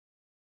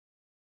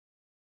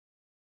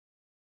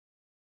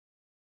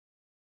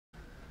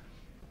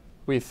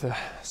with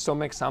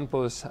some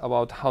examples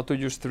about how to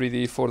use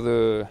 3D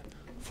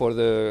for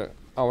the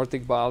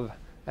aortic valve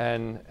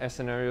and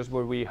scenarios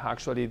where we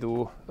actually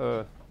do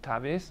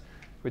TAVIs,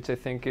 which I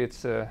think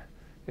it's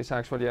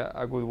actually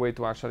a good way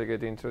to actually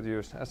get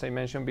introduced. As I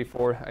mentioned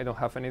before, I don't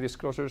have any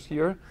disclosures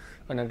here.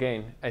 And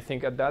again, I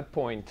think at that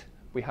point,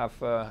 we have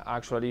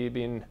actually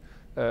been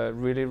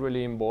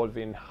really involved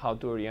in how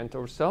to orient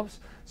ourselves.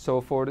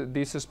 So for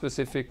these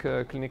specific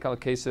clinical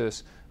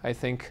cases, I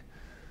think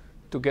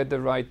to get the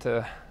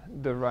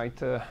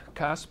right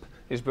cusp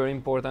is very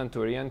important to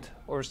orient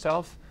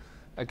ourselves.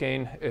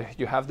 Again,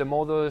 you have the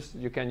models,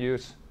 you can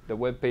use the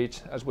web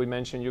page as we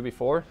mentioned you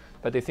before,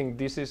 but I think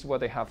this is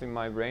what I have in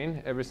my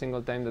brain every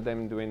single time that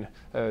I'm doing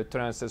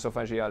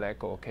transesophageal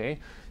echo, okay?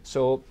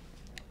 So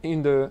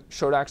in the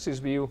short axis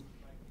view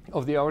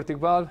of the aortic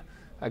valve,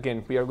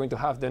 again, we are going to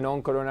have the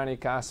non-coronary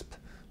cusp,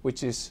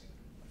 which is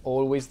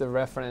always the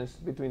reference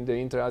between the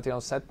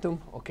intra-atrial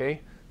septum,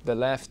 okay, the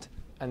left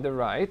and the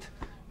right,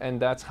 and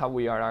that's how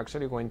we are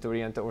actually going to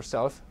orient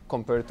ourselves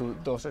compared to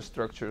those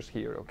structures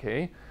here,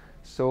 okay?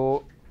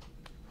 So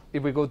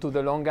if we go to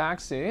the long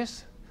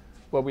axis,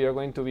 what we are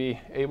going to be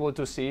able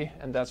to see,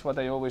 and that's what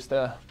I always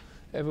tell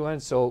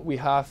everyone, so we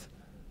have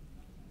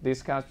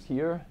this cusp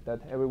here that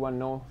everyone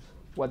knows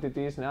what it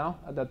is now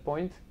at that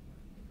point.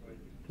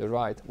 The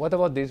right. What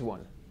about this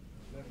one?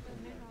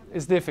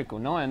 It's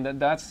difficult, no? And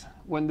that's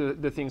when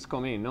the things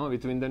come in, no?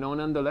 Between the non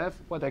and the left,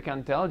 what I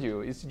can tell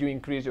you is you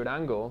increase your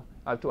angle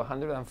up to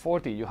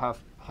 140, you have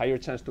higher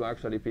chance to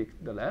actually pick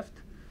the left.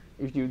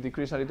 If you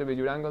decrease a little bit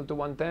your angle to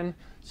 110,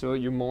 so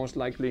you most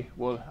likely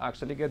will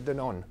actually get the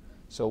non.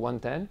 So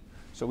 110,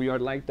 so we are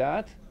like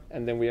that,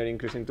 and then we are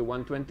increasing to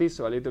 120,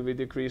 so a little bit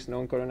decrease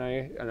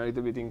non-coronary and a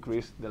little bit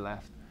increase the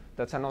left.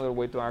 That's another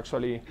way to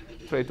actually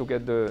try to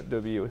get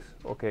the views,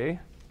 okay?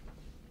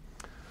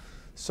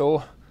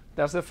 So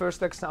that's the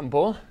first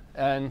example,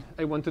 and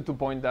I wanted to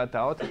point that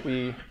out.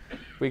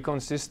 We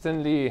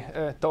consistently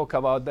talk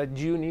about that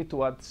you need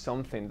to add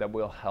something that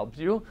will help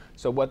you.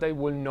 So what I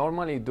will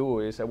normally do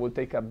is I will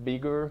take a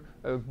bigger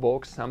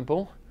box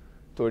sample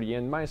to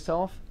orient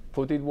myself,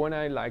 put it when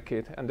I like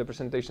it and the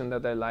presentation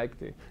that I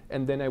liked it,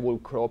 and then I will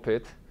crop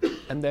it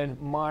and then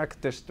mark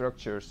the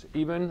structures,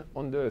 even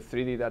on the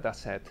 3D data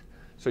set.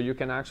 So you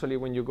can actually,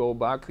 when you go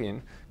back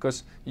in,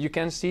 because you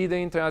can see the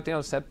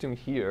intra-atrial septum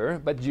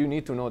here, but you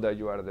need to know that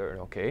you are there,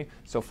 okay?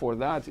 So for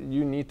that,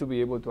 you need to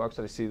be able to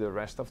actually see the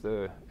rest of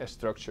the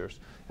structures.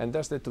 And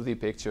that's the 2D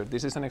picture.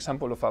 This is an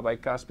example of a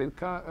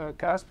bicuspid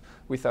cusp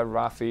with a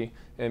RAFI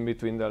in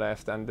between the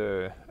left and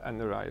the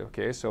right,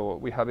 okay? So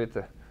we have it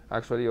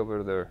actually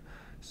over there.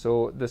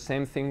 So the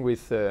same thing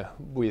with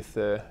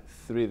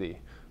 3D,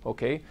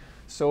 okay?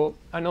 So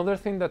another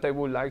thing that I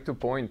would like to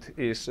point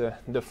is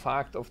the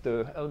fact of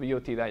the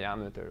LVOT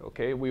diameter,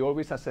 okay? We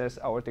always assess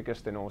aortic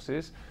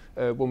stenosis.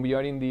 When we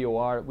are in the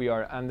OR, we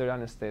are under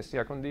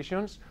anesthesia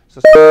conditions, so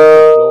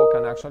the flow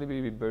can actually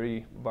be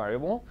very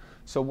variable.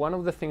 So one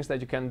of the things that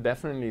you can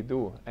definitely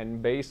do,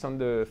 and based on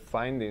the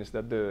findings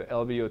that the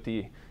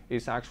LVOT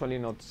is actually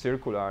not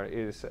circular,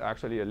 is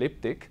actually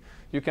elliptic,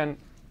 you can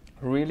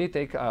really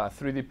take a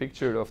 3D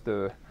picture of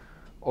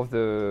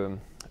the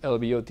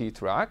LVOT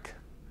track.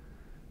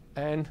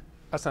 And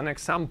as an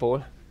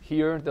example,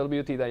 here the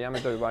LVOT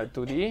diameter by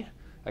 2D,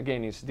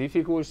 again, it's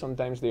difficult.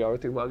 Sometimes the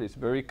aortic valve is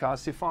very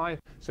calcified,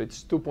 so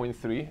it's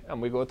 2.3,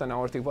 and we got an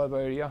aortic valve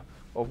area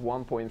of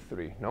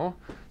 1.3, no?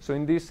 So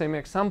in this same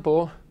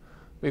example,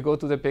 we go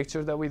to the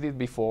picture that we did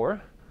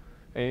before.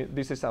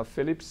 This is a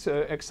Phillips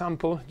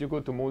example. You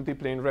go to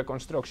multiplane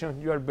reconstruction.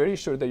 You are very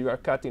sure that you are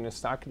cutting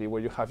exactly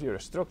where you have your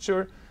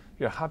structure.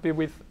 You're happy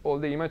with all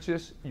the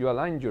images. You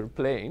align your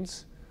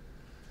planes.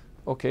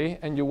 Okay,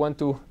 and you want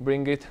to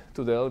bring it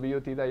to the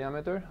LVOT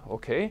diameter,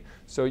 okay?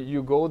 So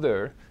you go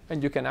there,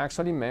 and you can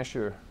actually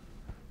measure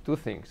two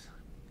things.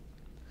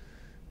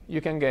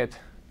 You can get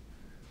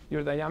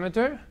your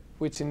diameter,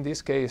 which in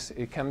this case,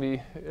 it can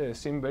be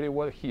seen very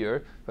well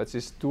here, but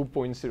it's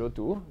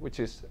 2.02, which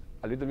is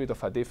a little bit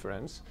of a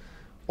difference.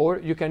 Or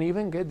you can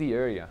even get the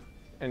area,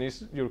 and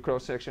it's your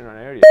cross-sectional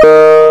area.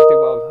 Aortic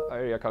valve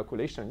area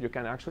calculation, you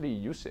can actually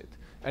use it.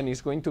 And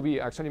it's going to be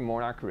actually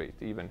more accurate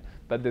even,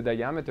 but the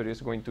diameter is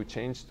going to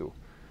change too.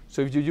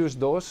 So if you use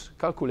those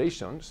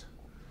calculations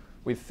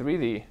with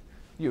 3D,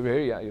 your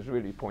area is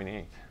really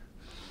 0.8.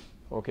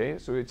 Okay,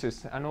 so it's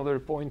just another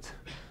point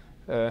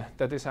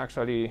that is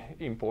actually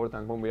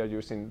important when we are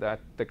using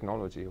that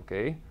technology,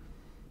 okay?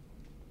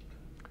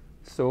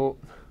 So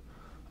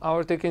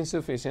aortic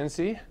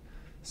insufficiency,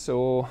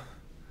 so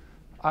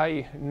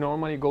I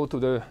normally go to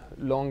the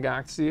long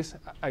axis.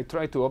 I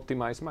try to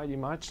optimize my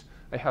image.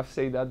 I have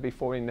said that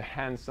before in the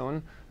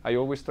hands-on. I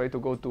always try to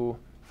go to,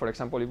 for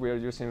example, if we are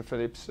using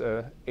Philips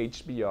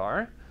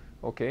HBR,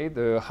 okay,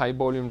 the high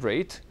volume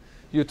rate,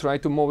 you try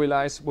to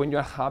mobilize when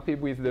you're happy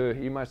with the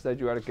image that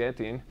you are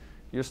getting,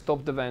 you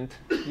stop the vent,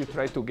 you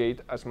try to gate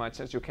as much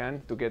as you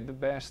can to get the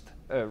best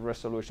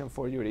resolution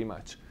for your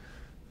image.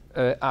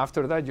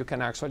 After that, you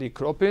can actually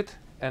crop it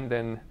and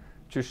then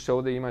just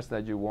show the image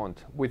that you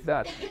want. With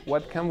that,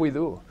 what can we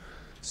do?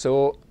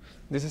 So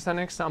this is an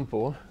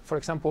example. For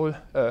example,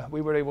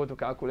 we were able to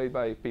calculate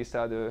by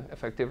PISA the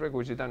effective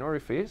regurgitant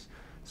orifice.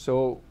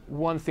 So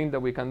one thing that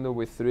we can do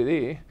with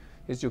 3D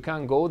is you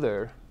can go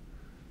there,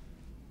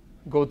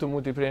 go to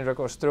multiplane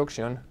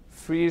reconstruction,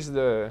 freeze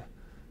the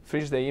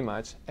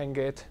image, and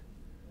get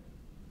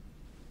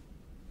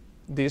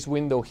this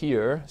window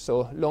here.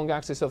 So long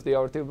axis of the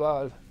aortic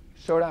valve,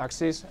 short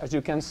axis. As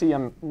you can see,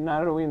 I'm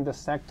narrowing the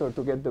sector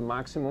to get the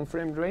maximum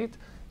frame rate.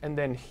 And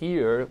then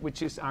here,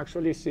 which is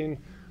actually seen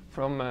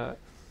from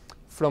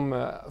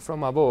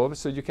above,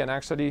 so you can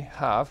actually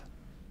have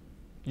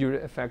your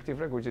effective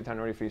regurgitant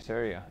orifice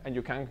area. And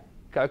you can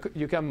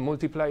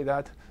multiply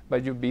that by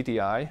your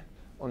BTI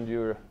on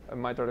your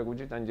mitral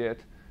regurgitant jet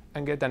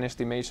and get an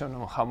estimation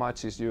on how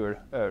much is your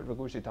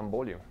regurgitant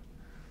volume.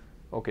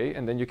 Okay,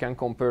 and then you can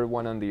compare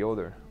one and the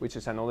other, which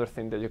is another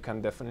thing that you can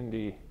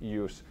definitely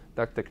use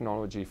that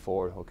technology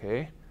for,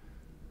 okay?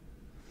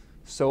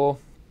 So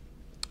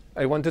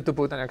I wanted to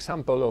put an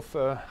example of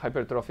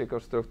hypertrophic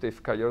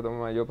obstructive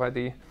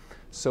cardiomyopathy.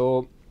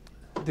 So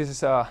this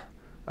is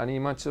an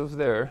image of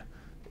there.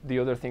 The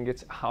other thing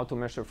is how to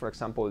measure, for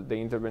example, the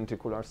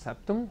interventricular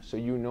septum. So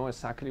you know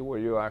exactly where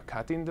you are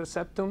cutting the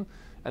septum.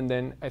 And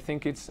then I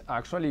think it's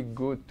actually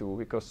good too,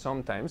 because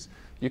sometimes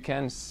you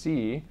can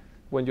see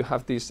when you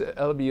have this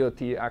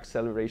LVOT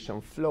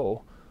acceleration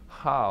flow,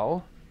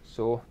 how,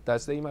 so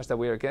that's the image that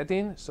we are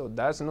getting. So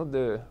that's not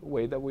the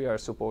way that we are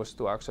supposed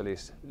to actually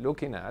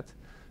looking at,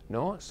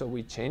 no? So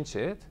we change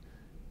it,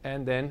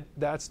 and then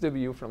that's the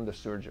view from the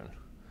surgeon.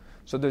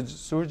 So the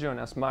surgeon,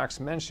 as Max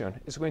mentioned,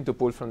 is going to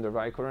pull from the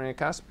right coronary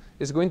cusp,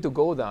 is going to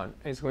go down,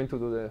 and is going to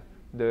do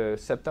the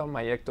septal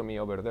myectomy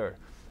over there.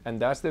 And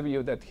that's the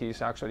view that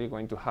he's actually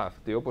going to have,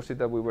 the opposite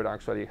that we were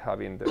actually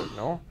having there,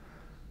 no?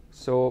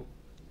 So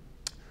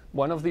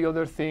one of the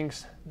other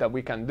things that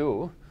we can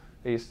do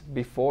is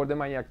before the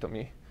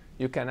myectomy,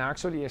 you can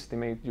actually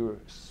estimate your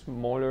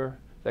smaller,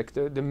 like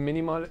the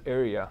minimal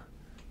area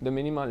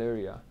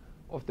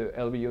of the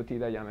LVOT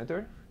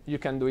diameter. You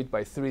can do it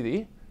by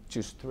 3D,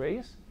 choose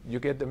trace, you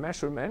get the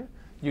measurement,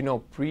 you know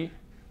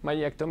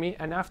pre-myectomy,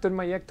 and after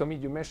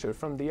myectomy, you measure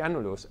from the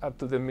annulus up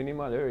to the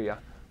minimal area.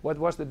 What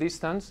was the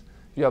distance?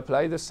 You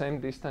apply the same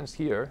distance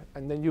here,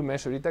 and then you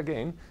measure it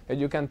again, and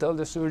you can tell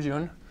the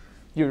surgeon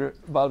your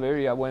valve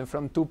area went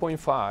from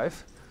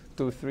 2.5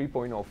 to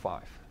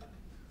 3.05,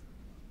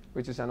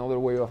 which is another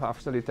way of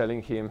actually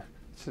telling him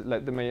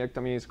like the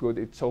myectomy is good,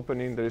 it's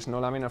opening, there is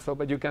no laminar flow,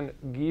 but you can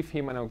give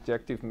him an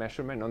objective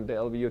measurement on the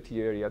LVOT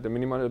area. The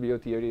minimal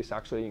LVOT area is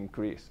actually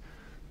increased,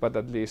 but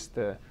at least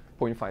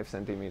 0.5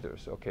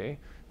 centimeters, okay,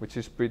 which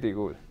is pretty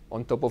good,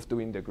 on top of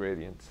doing the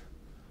gradients.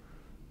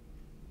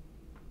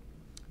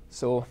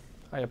 So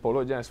I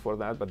apologize for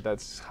that, but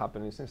that's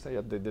happening since I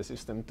updated the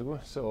system too.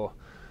 So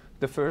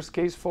the first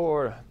case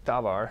for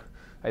TAVR,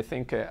 I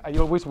think I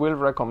always will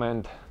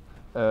recommend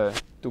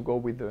to go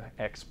with the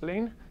X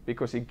plane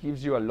because it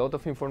gives you a lot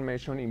of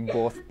information in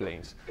both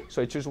planes.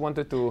 So I just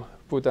wanted to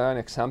put an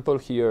example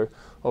here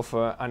of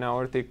an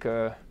aortic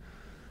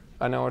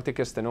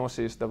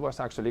stenosis that was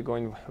actually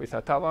going with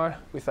a TAVR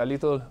with a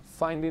little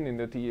finding in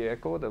the TA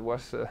echo that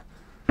was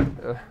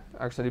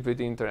actually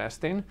pretty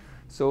interesting.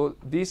 So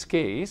this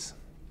case,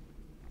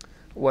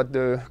 what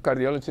the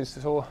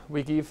cardiologist saw,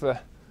 we give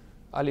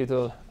a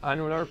little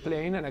annular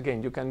plane, and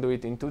again, you can do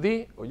it in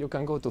 2D, or you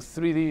can go to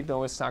 3D,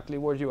 know exactly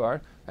where you are,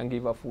 and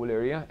give a full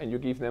area, and you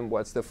give them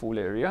what's the full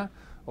area,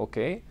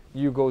 okay?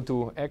 You go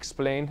to X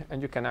plane,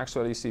 and you can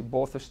actually see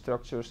both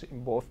structures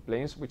in both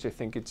planes, which I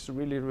think it's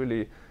really,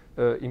 really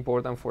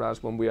important for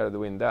us when we are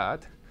doing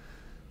that.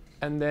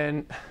 And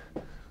then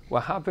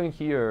what happened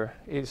here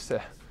is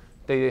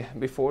they,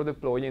 before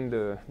deploying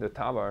the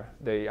TAVR,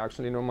 they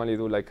actually normally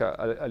do like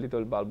a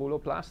little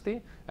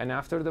valvuloplasty. And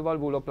after the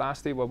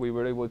valvuloplasty, what we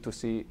were able to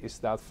see is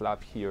that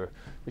flap here,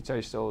 which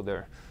I saw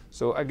there.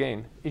 So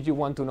again, if you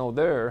want to know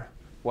there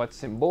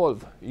what's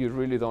involved, you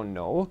really don't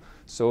know.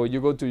 So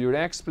you go to your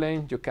X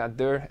plane, you cut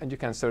there, and you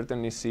can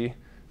certainly see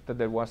that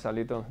there was a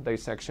little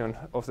dissection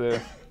of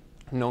the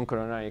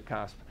non-coronary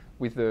cusp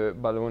with the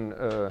balloon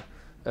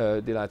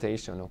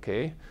dilatation,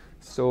 okay?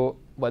 So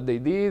what they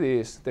did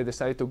is they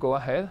decided to go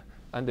ahead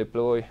and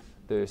deploy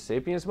the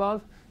Sapiens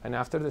valve, and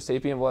after the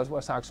Sapiens valve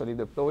was actually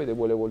deployed, they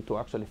were able to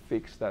actually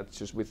fix that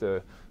just with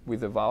the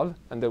valve,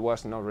 and there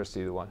was no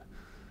residual,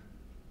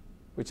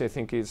 which I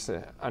think is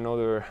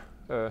another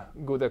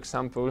good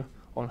example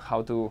on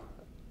how to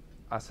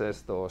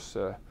assess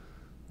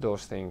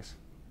those things.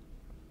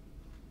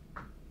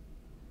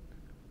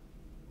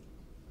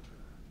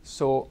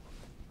 So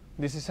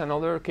this is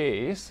another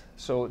case.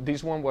 So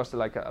this one was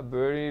like a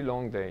very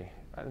long day,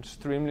 an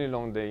extremely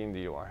long day in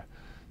the OR.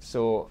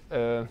 So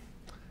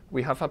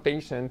we have a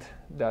patient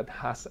that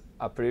has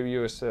a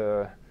previous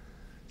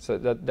So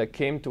that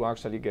came to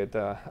actually get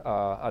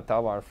a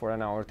TAVI for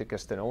an aortic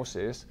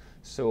stenosis.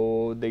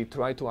 So they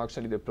tried to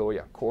actually deploy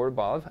a core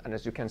valve, and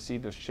as you can see,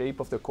 the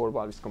shape of the core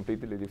valve is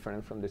completely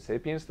different from the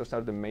Sapiens. Those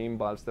are the main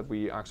valves that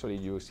we actually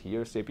use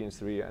here, Sapiens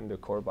 3 and the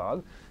core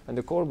valve. And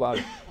the core valve,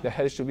 the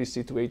head should be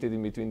situated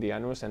in between the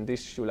annulus, and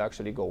this should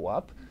actually go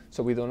up,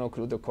 so we don't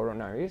occlude the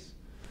coronaries.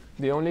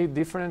 The only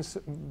difference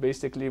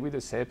basically with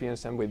the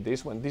Sapiens and with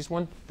this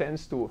one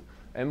tends to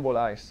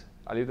embolize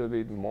a little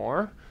bit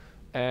more,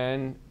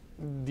 and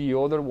the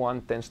other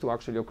one tends to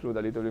actually occlude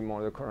a little bit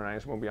more the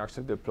coronaries when we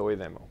actually deploy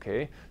them,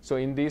 okay? So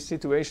in this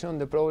situation,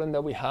 the problem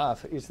that we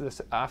have is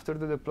this: after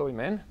the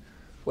deployment,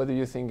 what do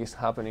you think is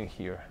happening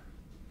here?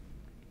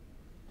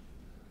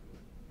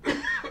 No.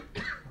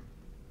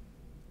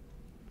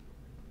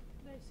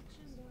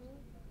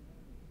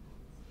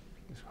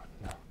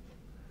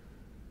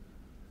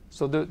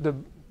 So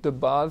the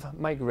valve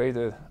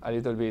migrated a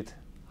little bit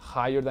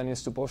higher than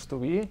it's supposed to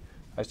be.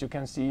 As you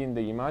can see in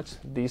the image,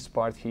 this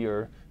part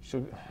here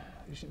should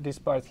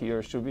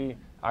be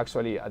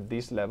actually at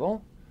this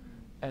level,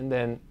 and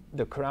then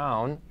the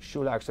crown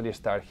should actually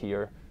start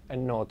here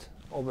and not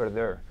over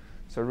there.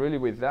 So really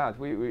with that,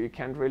 we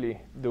can't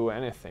really do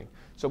anything.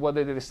 So what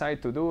they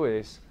decide to do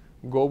is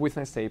go with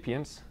the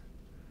Sapiens,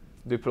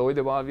 deploy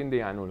the valve in the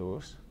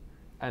annulus,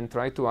 and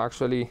try to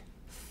actually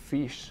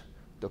fish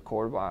the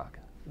core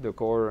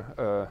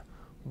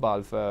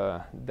valve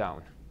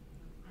down.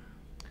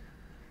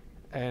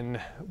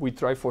 And we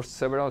tried for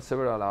several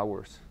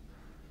hours.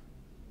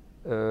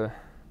 The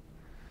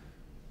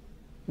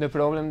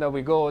problem that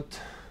we got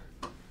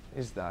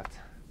is that,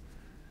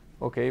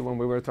 okay, when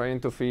we were trying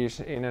to fish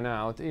in and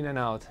out, in and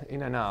out,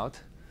 in and out,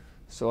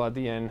 so at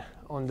the end,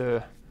 on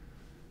the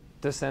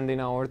descending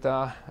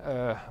aorta,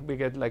 we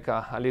get like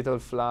a little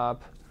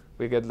flap,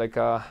 we get like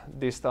a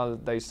distal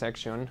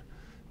dissection.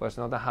 It was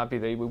not a happy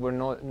day. We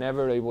were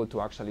never able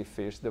to actually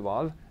fish the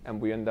valve, and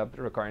we end up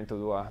requiring to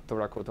do a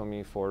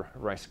thoracotomy for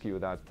rescue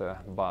that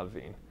valve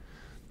in.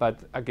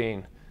 But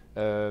again,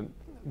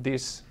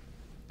 this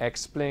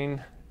explain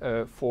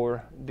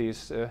for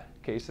these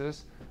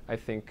cases, I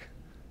think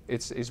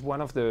it's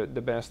one of the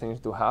best things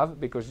to have,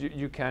 because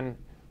you can,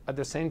 at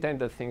the same time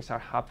that things are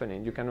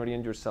happening, you can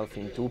orient yourself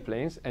in two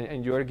planes,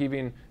 and you are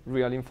giving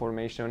real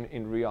information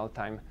in real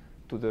time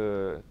to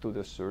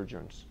the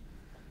surgeons.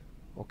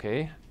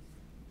 Okay.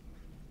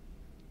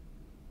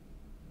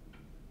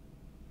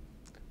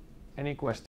 Any questions?